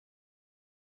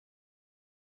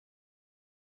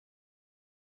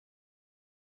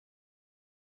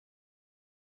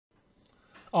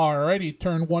Alrighty,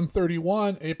 turn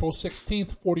 131, April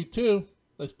 16th, 42.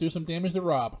 Let's do some damage to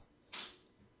Rob.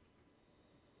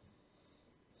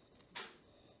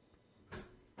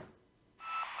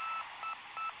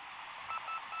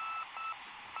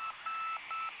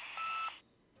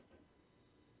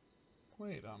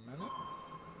 Wait a minute.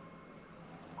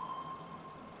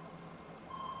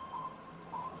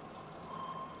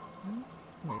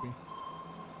 Maybe.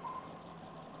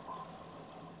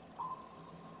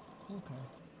 Okay.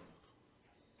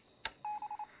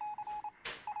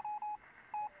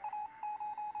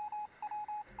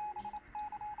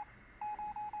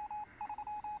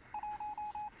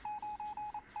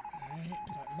 Alright,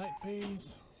 got night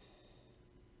phase.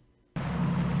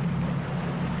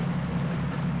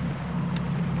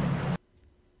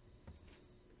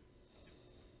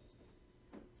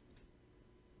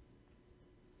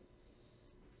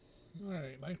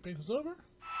 Alright, night phase is over.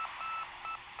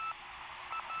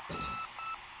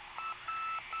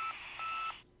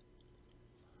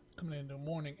 Coming into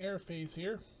morning air phase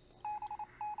here.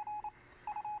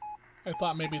 I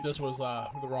thought maybe this was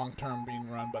the wrong term being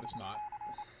run, but it's not.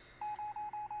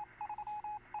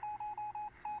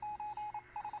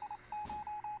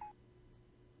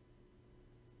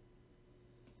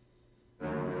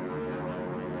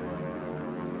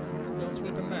 Still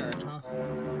sweeping marriage, huh?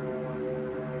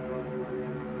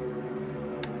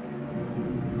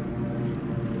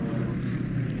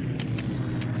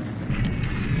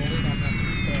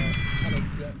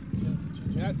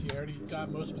 He already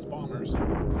got most of his bombers. These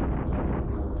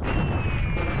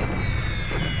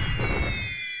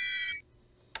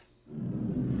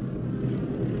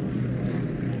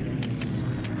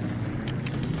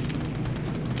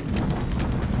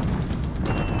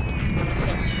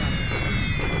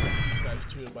guys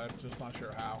too, but I'm just not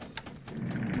sure how.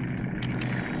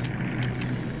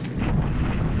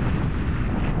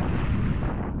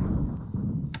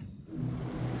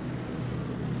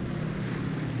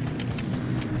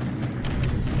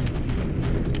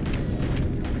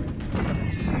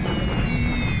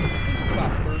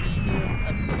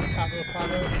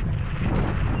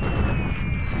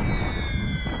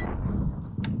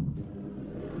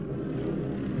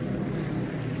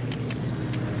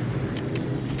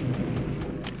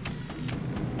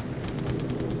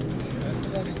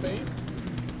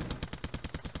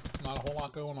 Not a whole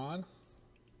lot going on.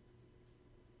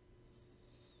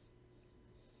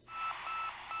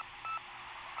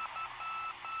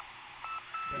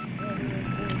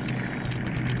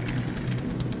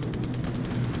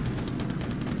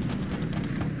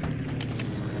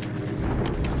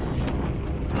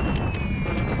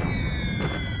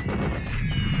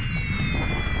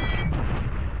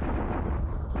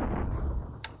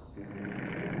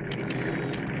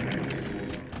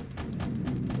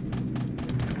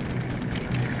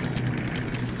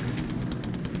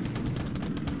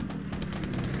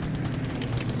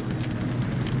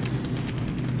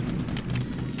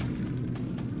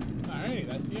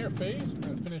 That's the air phase. We're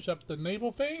going to finish up the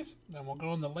naval phase, then we'll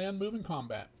go into land moving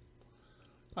combat.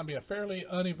 That'll be a fairly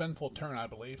uneventful turn, I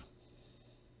believe.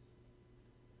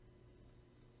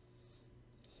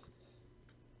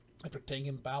 After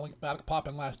taking battle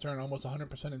popping last turn, almost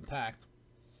 100% intact.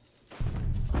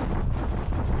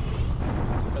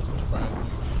 Doesn't surprise me.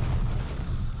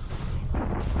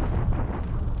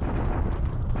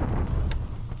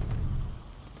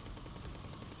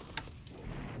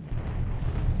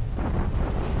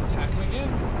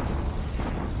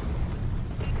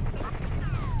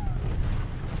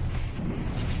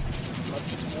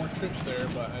 Troops there,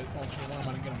 but I don't see where I'm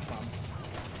going to get them from.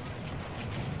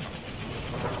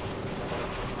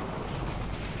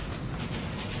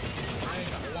 I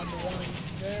got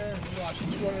 1-1 there. We lost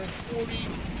 240.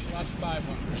 We lost 500.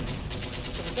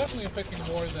 So we're definitely affecting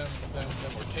more than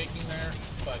we're taking there,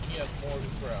 but he has more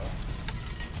to throw.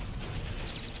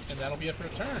 And that'll be it for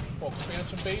the turn. We'll expand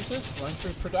some bases, run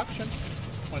through production.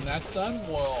 When that's done,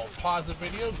 we'll pause the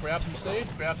video, grab some saves,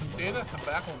 grab some data, come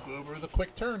back, and we'll go over the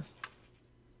quick turn.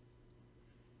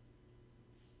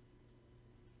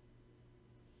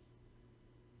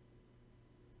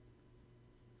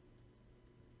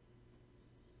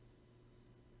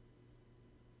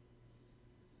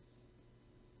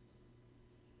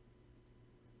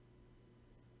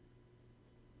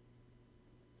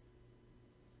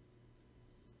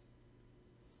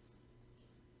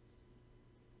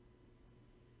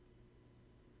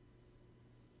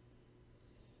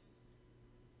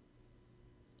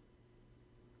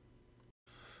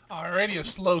 Alrighty, a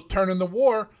slow turn in the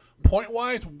war.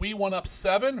 Point-wise, we went up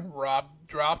 7. Rob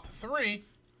dropped 3.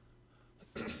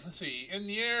 Let's see. In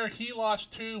the air, he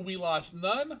lost 2. We lost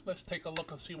none. Let's take a look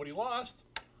and see what he lost.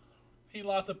 He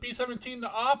lost a B-17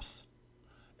 to Ops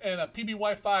and a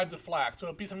PBY-5 to Flak. So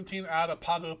a B-17 out of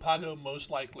Pago Pago most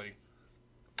likely.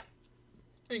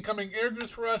 Incoming air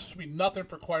goods for us should be nothing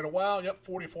for quite a while. Yep,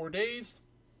 44 days.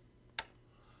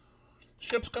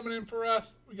 Ships coming in for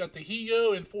us. We got the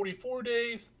Hiyo in 44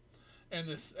 days, and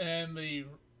the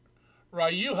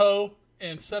Ryuho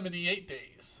in 78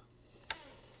 days.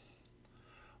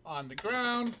 On the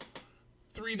ground,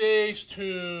 3 days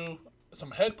to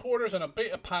some headquarters and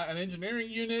an engineering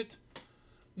unit.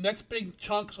 Next big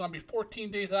chunk is going to be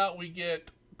 14 days out. We get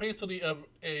basically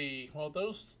well,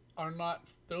 those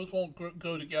won't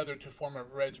go together to form a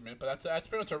regiment, but that's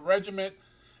pretty much a regiment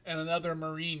and another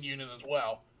Marine unit as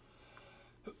well.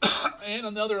 And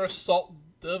another assault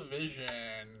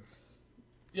division.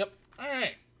 Yep.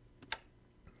 Alright.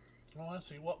 Well, let's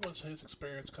see. What was his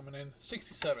experience coming in?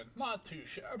 67. Not too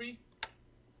shabby.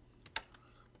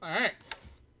 Alright.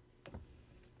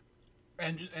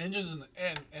 Engines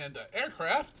and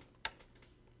aircraft.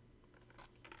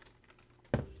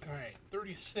 Alright.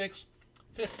 36,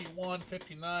 51,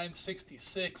 59,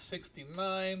 66,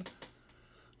 69.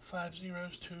 5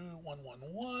 zeros to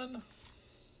 111.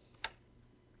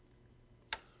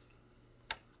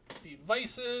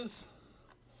 Devices.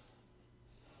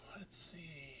 Let's see.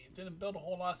 Didn't build a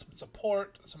whole lot. Some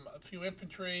support, a few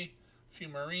infantry, a few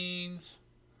Marines,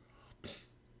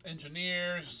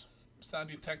 engineers, sound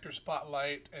detector,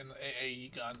 spotlight, and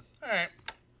AAE gun. All right.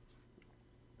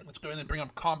 Let's go ahead and bring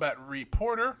up combat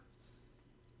reporter.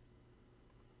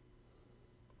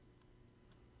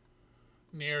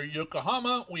 Near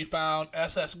Yokohama, we found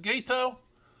SS Gato.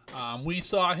 We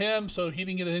saw him, so he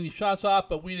didn't get any shots off,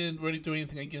 but we didn't really do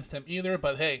anything against him either.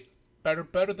 But hey, better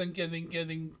than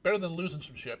better than losing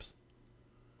some ships.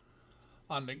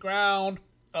 On the ground,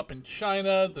 up in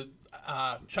China, the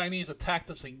Chinese attacked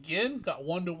us again. Got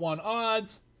 1-to-1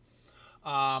 odds.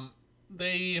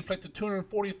 They inflicted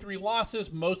 243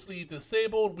 losses, mostly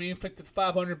disabled. We inflicted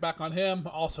 500 back on him,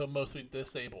 also mostly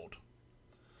disabled.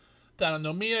 Down in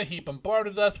Nomiya, he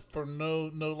bombarded us for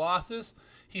no losses.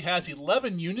 He has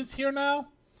 11 units here now,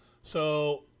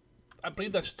 so I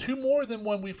believe that's 2 more than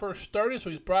when we first started, so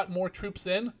he's brought more troops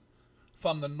in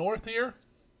from the north here.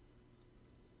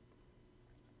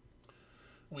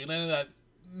 We landed at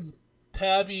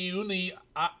Taviuni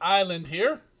Island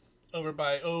here,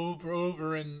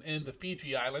 over in the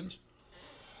Fiji Islands.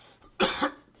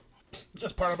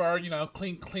 Just part of our,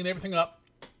 clean everything up.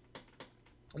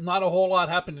 Not a whole lot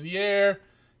happened in the air.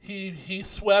 He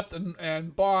swept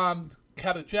and bombed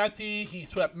Katajati. He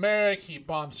swept Merrick. He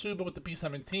bombed Suba with the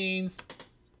B-17s.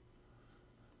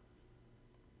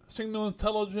 Signal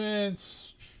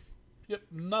intelligence. Yep,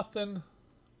 nothing.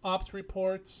 Ops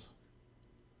reports.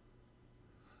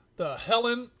 The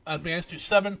Helen advanced to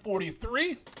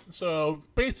 743. So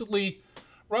basically,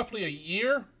 roughly a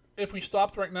year if we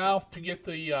stopped right now to get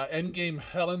the endgame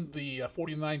Helen, the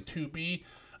 49-2B.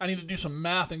 I need to do some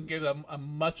math and get a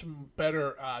much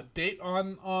better date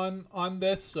on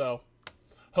this. So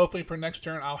hopefully for next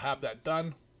turn I'll have that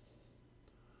done.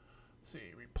 Let's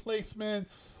see,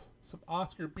 replacements. Some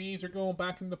Oscar Bs are going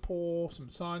back in the pool. Some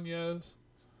Sanyas.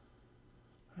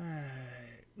 Alright.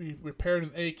 We repaired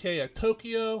an AK at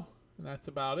Tokyo. And that's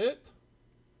about it.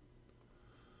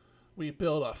 We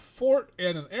built a fort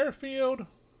and an airfield.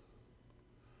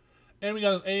 And we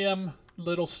got an AM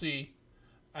little C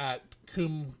at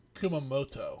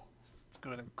Kumamoto. Let's go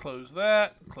ahead and close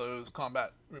that. Close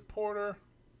combat reporter.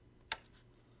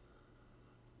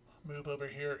 Move over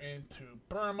here into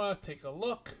Burma. Take a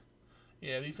look.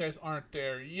 Yeah, these guys aren't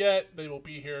there yet. They will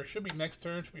be here. Should be next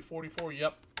turn. Should be 44.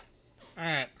 Yep.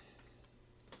 Alright.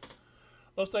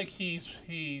 Looks like he's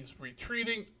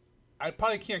retreating. I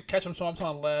probably can't catch him, so I'm just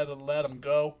going to let him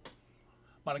go.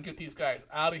 I'm going to get these guys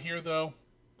out of here, though.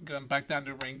 Get them back down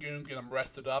to Rangoon. Get them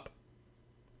rested up.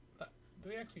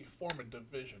 They actually form a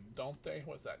division, don't they?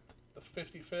 What's that? The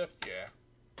 55th? Yeah.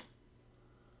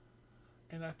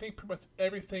 And I think pretty much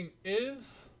everything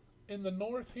is in the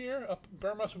north here, up in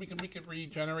Burma, so we can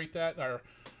regenerate that or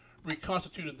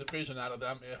reconstitute a division out of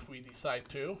them if we decide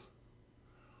to.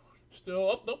 Still,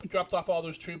 oh, nope, we dropped off all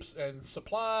those troops and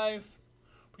supplies.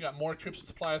 We got more troops and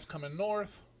supplies coming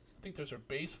north. I think those are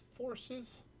base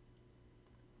forces.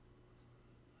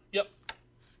 Yep.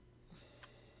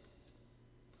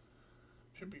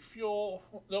 Should be fuel.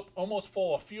 Nope, almost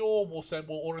full of fuel. We'll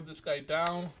order this guy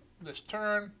down this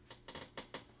turn.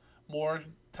 More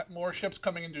ships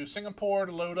coming into Singapore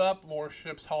to load up. More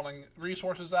ships hauling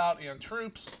resources out and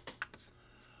troops.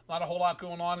 Not a whole lot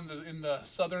going on in the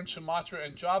southern Sumatra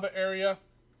and Java area.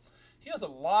 He has a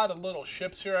lot of little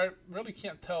ships here. I really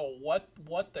can't tell what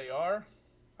they are.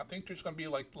 I think there's going to be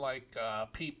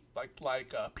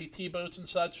PT boats and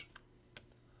such.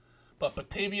 But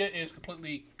Batavia is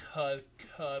completely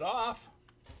cut off.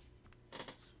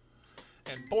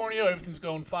 And Borneo, everything's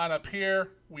going fine up here.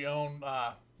 We own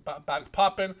about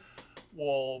popping.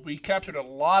 Well, we captured a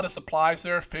lot of supplies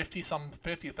there,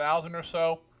 50,000 or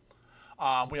so.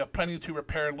 We have plenty to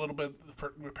repair a little bit,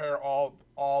 repair all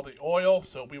the oil.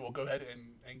 So we will go ahead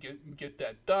and get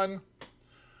that done.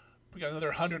 We got another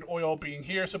 100 oil being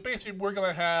here. So basically, we're going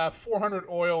to have 400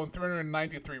 oil and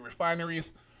 393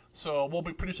 refineries. So we'll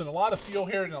be producing a lot of fuel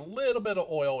here and a little bit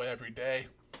of oil every day.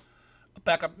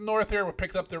 Back up north here, we're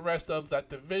picking up the rest of that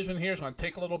division here. It's going to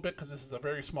take a little bit because this is a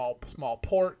very small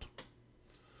port.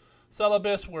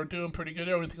 Celebes, we're doing pretty good.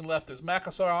 The only thing left is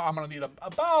Makassar. I'm going to need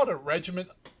about a regiment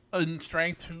in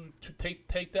strength to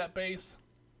take that base.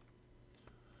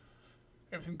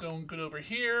 Everything going good over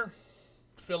here.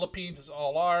 Philippines is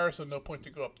all ours, so no point to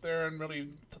go up there and really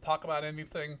to talk about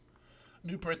anything.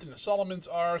 New Britain and Solomon's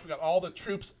ours. We got all the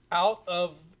troops out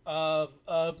of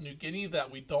New Guinea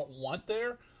that we don't want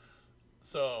there.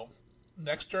 So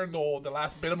next turn, the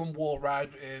last bit of them will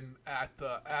arrive in at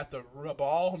the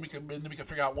Rabaul, and we can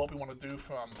figure out what we want to do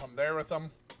from there with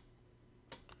them.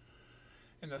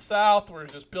 In the south, we're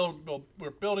just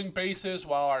building bases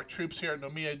while our troops here at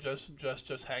Nomia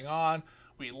just hang on.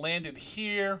 We landed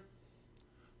here.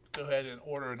 Go ahead and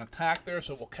order an attack there,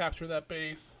 so we'll capture that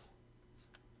base.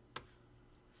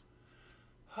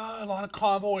 A lot of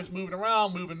convoys moving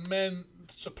around, moving men,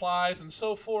 supplies, and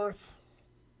so forth.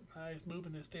 He's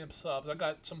moving his damn subs. I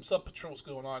got some sub patrols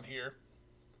going on here.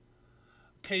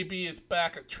 KB is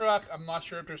back at truck. I'm not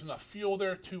sure if there's enough fuel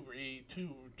there to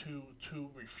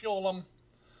refuel them,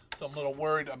 so I'm a little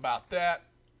worried about that.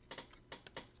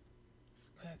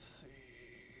 Let's see.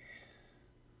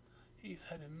 He's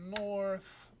heading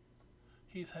north.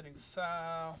 He's heading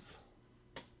south.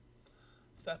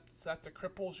 Is that the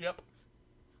cripples? Yep.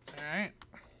 Alright.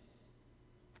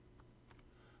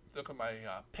 Look at my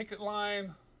picket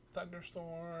line.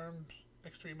 Thunderstorms.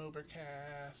 Extreme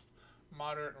overcast.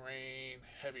 Moderate rain.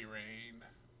 Heavy rain.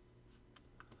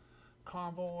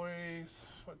 Convoys.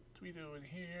 What do we do in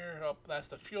here? Oh, that's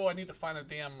the fuel. I need to find a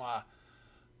damn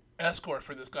escort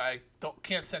for this guy.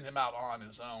 Can't send him out on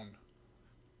his own.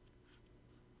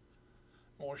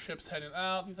 More ships heading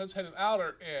out. These ships heading out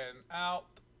or in? Out.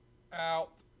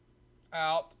 Out.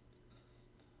 Out.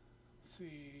 Let's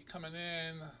see. Coming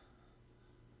in.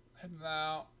 Heading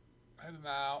out. Heading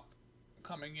out.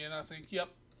 Coming in, I think. Yep.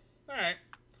 Alright.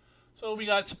 So we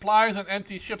got supplies and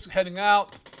empty ships heading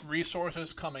out.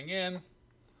 Resources coming in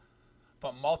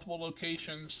from multiple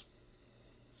locations.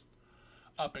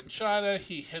 Up in China,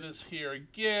 he hit us here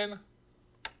again.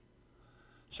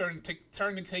 Starting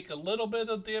to take a little bit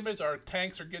of damage. Our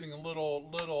tanks are getting a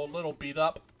little beat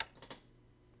up.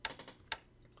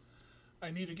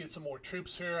 I need to get some more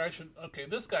troops here. Okay,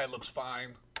 this guy looks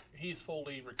fine. He's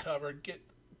fully recovered. Get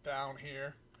down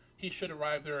here. He should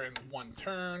arrive there in one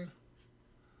turn.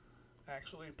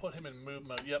 Actually, put him in move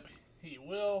mode. Yep, he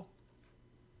will.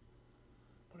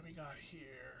 What do we got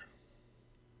here?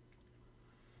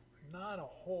 Not a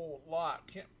whole lot.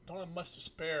 Don't have much to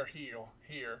spare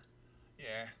here.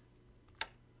 Yeah.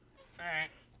 Alright.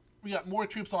 We got more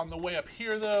troops on the way up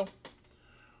here, though.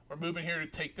 We're moving here to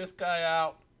take this guy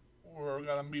out. We're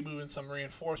going to be moving some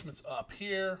reinforcements up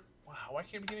here. Wow, why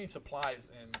can't we get any supplies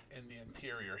in the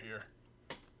interior here?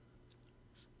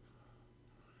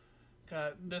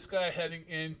 Got this guy heading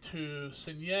into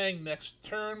Xinjiang next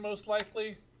turn, most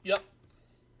likely. Yep.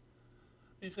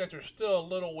 These guys are still a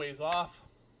little ways off.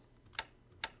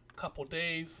 Couple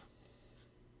days.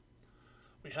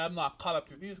 We have not caught up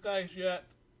to these guys yet.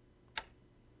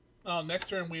 Next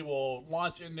turn we will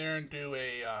launch in there and do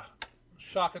a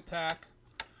shock attack.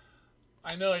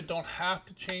 I know I don't have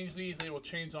to change these. They will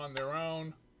change on their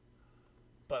own.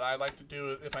 But I like to do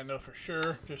it if I know for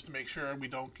sure, just to make sure we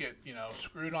don't get,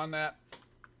 screwed on that.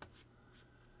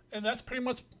 And that's pretty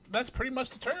much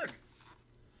the turn.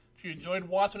 If you enjoyed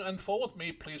watching it unfold with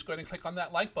me, please go ahead and click on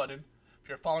that like button. If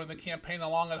you're following the campaign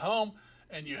along at home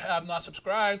and you have not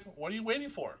subscribed, what are you waiting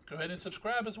for? Go ahead and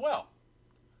subscribe as well.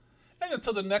 And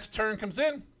until the next turn comes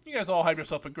in, you guys all have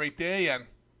yourself a great day, and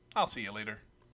I'll see you later.